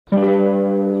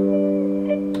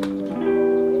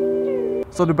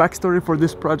So the backstory for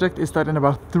this project is that in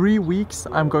about 3 weeks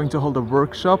I'm going to hold a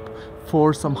workshop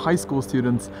for some high school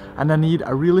students, and I need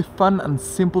a really fun and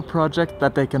simple project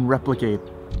that they can replicate.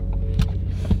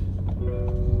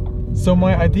 So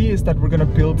my idea is that we're gonna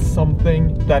build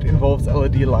something that involves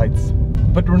LED lights,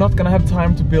 but we're not gonna have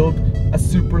time to build a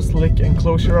super slick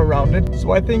enclosure around it.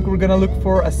 So I think we're gonna look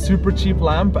for a super cheap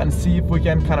lamp and see if we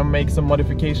can kind of make some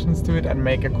modifications to it and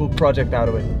make a cool project out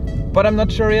of it. But I'm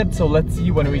not sure yet, so let's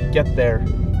see when we get there.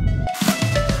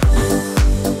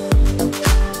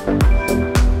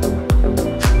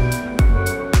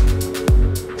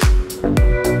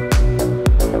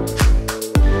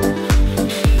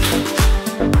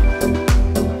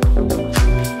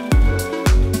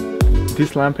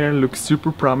 This lamp here looks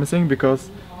super promising because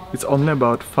it's only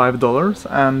about $5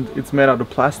 and it's made out of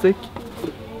plastic.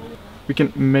 We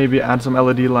can maybe add some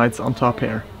LED lights on top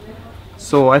here.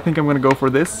 So I think I'm gonna go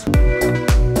for this.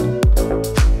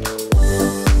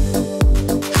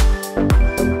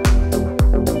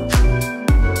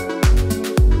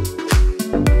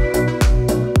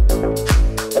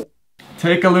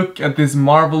 Take a look at this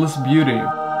marvelous beauty.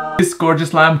 This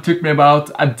gorgeous lamp took me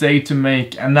about a day to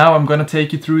make, and now I'm gonna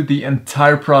take you through the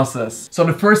entire process. So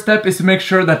the first step is to make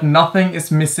sure that nothing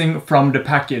is missing from the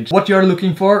package. What you're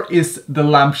looking for is the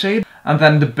lampshade and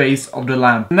then the base of the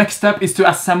lamp. The next step is to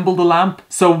assemble the lamp.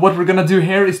 So what we're gonna do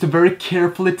here is to very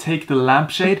carefully take the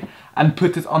lampshade and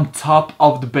put it on top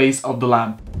of the base of the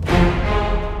lamp.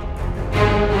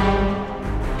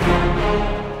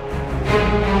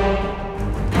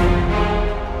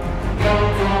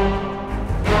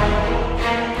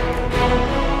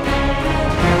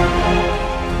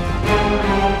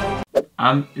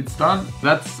 And it's done.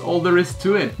 That's all there is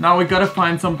to it. Now we gotta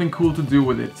find something cool to do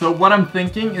with it. So what I'm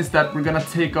thinking is that we're gonna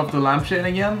take off the lampshade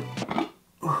again.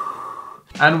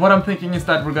 And what I'm thinking is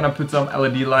that we're gonna put some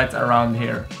LED lights around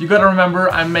here. You gotta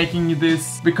remember, I'm making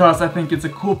this because I think it's a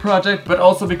cool project, but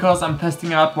also because I'm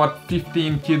testing out what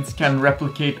 15 kids can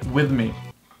replicate with me.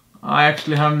 I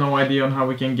actually have no idea on how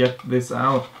we can get this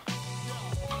out.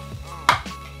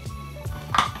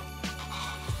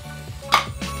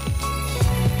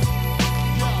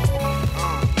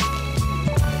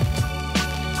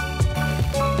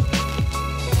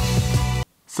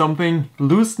 Something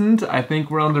loosened. I think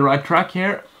we're on the right track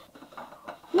here.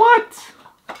 What?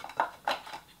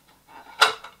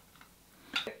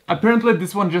 Apparently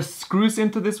this one just screws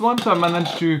into this one, so I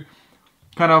managed to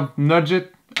kind of nudge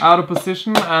it out of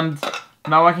position, and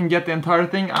now I can get the entire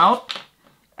thing out.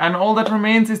 And all that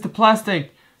remains is the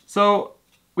plastic. So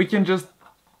we can just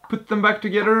put them back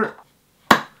together.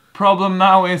 Problem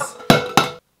now is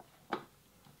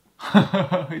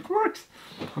it works.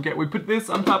 Okay, we put this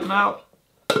on top now.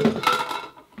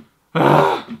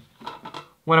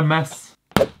 What a mess.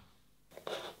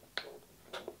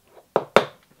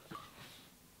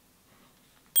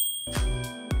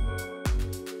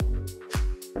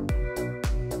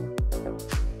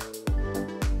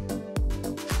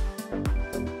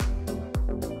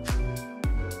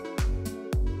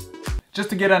 Just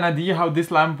to get an idea how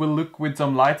this lamp will look with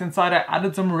some lights inside, I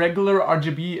added some regular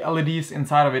RGB LEDs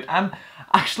inside of it, and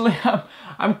actually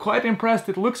I'm quite impressed.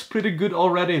 It looks pretty good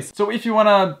already. So if you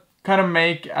wanna kind of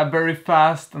make a very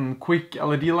fast and quick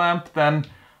LED lamp, then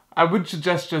I would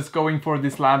suggest just going for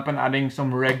this lamp and adding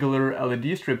some regular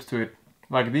LED strips to it,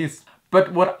 like these.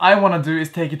 But what I wanna do is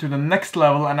take it to the next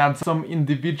level and add some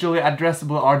individually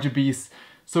addressable RGBs,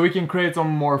 so we can create some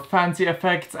more fancy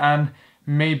effects and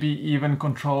maybe even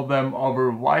control them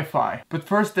over Wi-Fi. But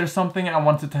first, there's something I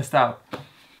want to test out.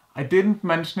 I didn't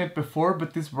mention it before,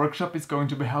 but this workshop is going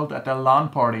to be held at a LAN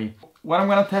party. What I'm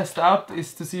gonna test out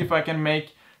is to see if I can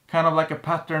make kind of like a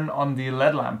pattern on the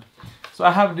LED lamp. So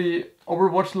I have the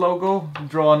Overwatch logo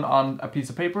drawn on a piece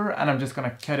of paper, and I'm just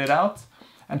gonna cut it out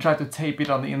and try to tape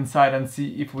it on the inside and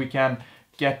see if we can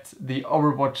get the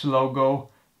Overwatch logo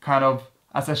kind of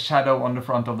as a shadow on the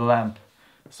front of the lamp.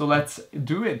 So let's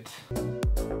do it.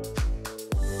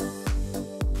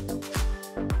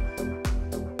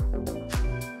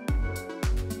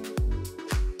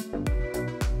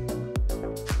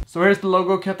 So here's the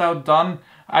logo cut out done.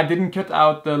 I didn't cut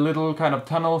out the little kind of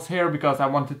tunnels here because I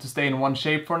wanted to stay in one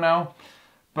shape for now.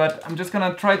 But I'm just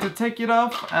gonna try to take it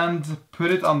off and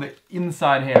put it on the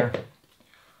inside here.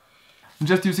 I'm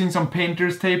just using some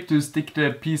painter's tape to stick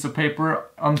the piece of paper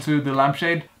onto the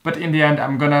lampshade. But in the end,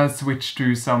 I'm gonna switch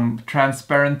to some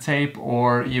transparent tape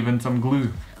or even some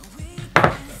glue.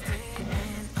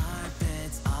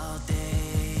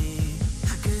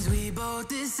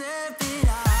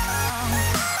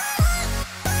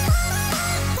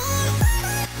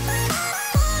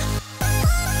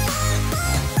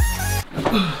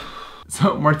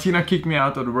 So Martina kicked me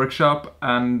out of the workshop,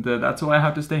 and that's why I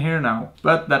have to stay here now.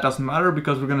 But that doesn't matter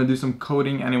because we're gonna do some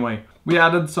coding anyway. We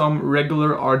added some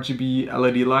regular RGB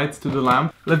LED lights to the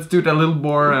lamp. Let's do it a little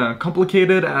more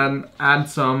complicated and add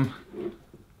some.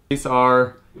 These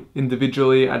are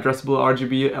individually addressable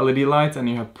RGB LED lights, and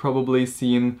you have probably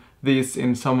seen these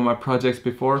in some of my projects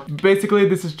before. Basically,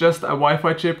 this is just a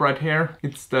Wi-Fi chip right here.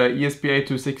 It's the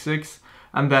ESP8266,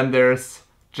 and then there's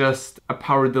just a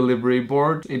power delivery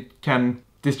board. It can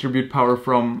distribute power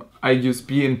from a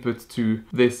USB input to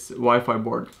this Wi-Fi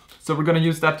board. So we're gonna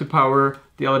use that to power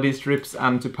the LED strips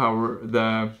and to power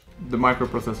the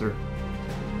microprocessor.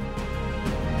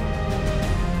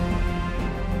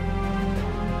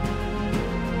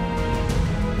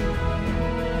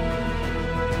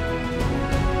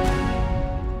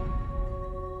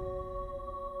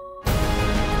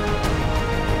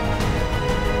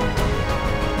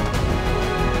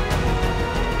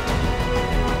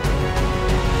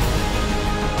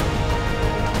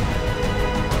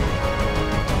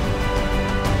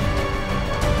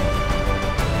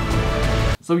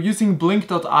 So using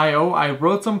blink.io, I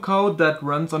wrote some code that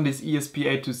runs on this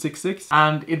ESP8266,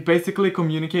 and it basically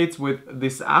communicates with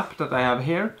this app that I have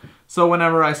here. So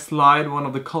whenever I slide one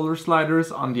of the color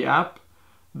sliders on the app,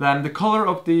 then the color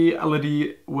of the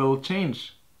LED will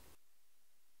change.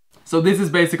 So this is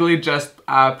basically just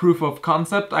a proof of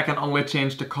concept. I can only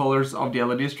change the colors of the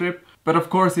LED strip, but of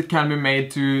course it can be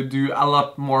made to do a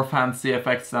lot more fancy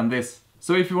effects than this.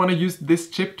 So if you want to use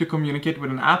this chip to communicate with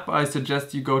an app, I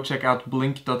suggest you go check out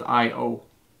blink.io.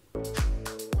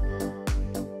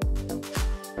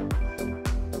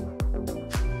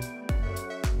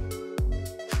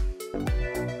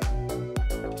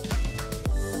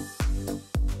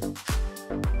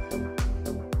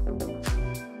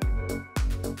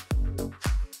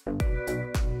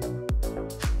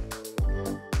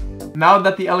 Now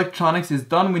that the electronics is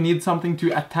done, we need something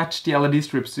to attach the LED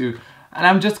strips to. And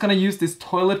I'm just gonna use this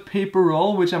toilet paper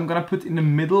roll, which I'm gonna put in the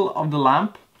middle of the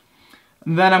lamp.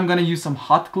 And then I'm gonna use some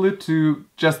hot glue to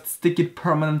just stick it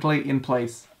permanently in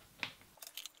place.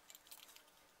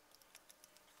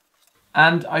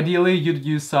 And ideally you'd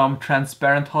use some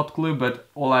transparent hot glue, but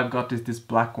all I've got is this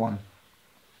black one.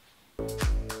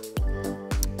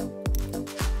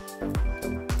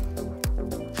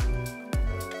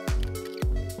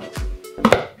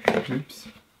 Oops.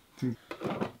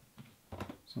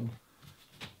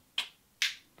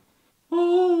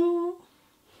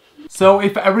 So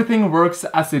if everything works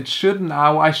as it should,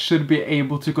 now I should be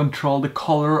able to control the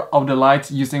color of the lights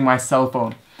using my cell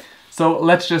phone. So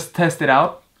let's just test it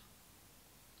out.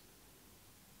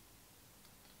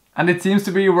 And it seems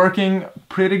to be working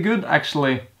pretty good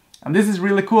actually. And this is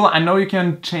really cool. I know you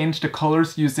can change the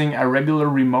colors using a regular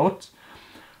remote,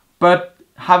 but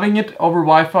having it over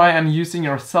Wi-Fi and using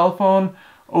your cell phone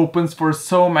opens for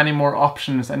so many more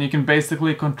options, and you can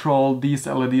basically control these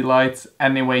LED lights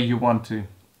any way you want to.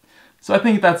 So I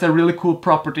think that's a really cool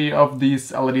property of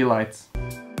these LED lights.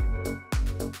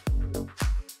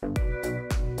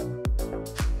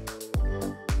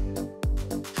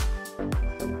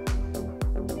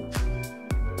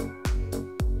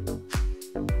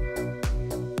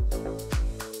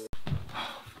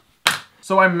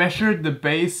 So I measured the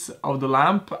base of the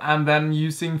lamp, and then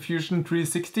using Fusion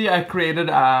 360 I created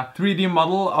a 3D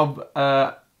model of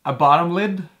a bottom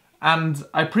lid, and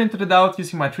I printed it out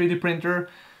using my 3D printer.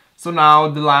 So now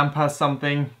the lamp has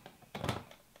something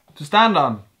to stand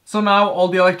on. So now all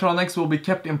the electronics will be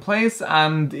kept in place,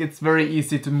 and it's very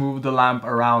easy to move the lamp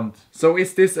around. So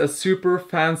is this a super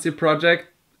fancy project?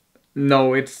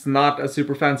 No, it's not a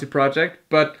super fancy project,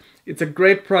 but it's a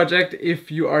great project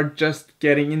if you are just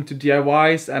getting into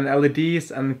DIYs and LEDs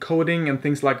and coding and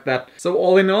things like that. So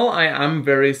all in all, I am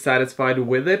very satisfied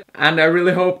with it, and I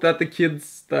really hope that the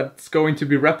kids that's going to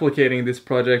be replicating this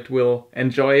project will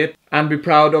enjoy it and be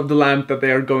proud of the lamp that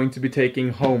they are going to be taking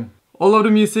home. All of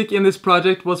the music in this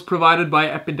project was provided by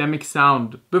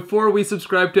EpidemicSound. Before we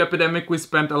subscribed to Epidemic, we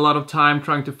spent a lot of time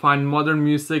trying to find modern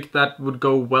music that would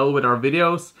go well with our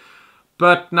videos.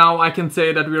 But now I can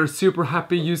say that we are super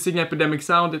happy using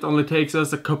EpidemicSound. It only takes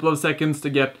us a couple of seconds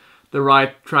to get the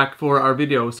right track for our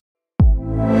videos.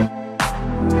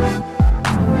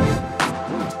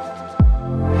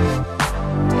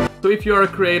 So if you're a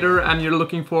creator and you're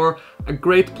looking for a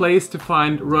great place to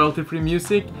find royalty-free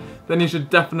music, then you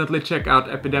should definitely check out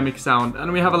EpidemicSound.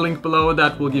 And we have a link below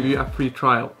that will give you a free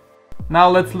trial. Now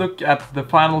let's look at the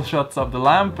final shots of the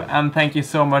lamp, and thank you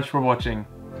so much for watching.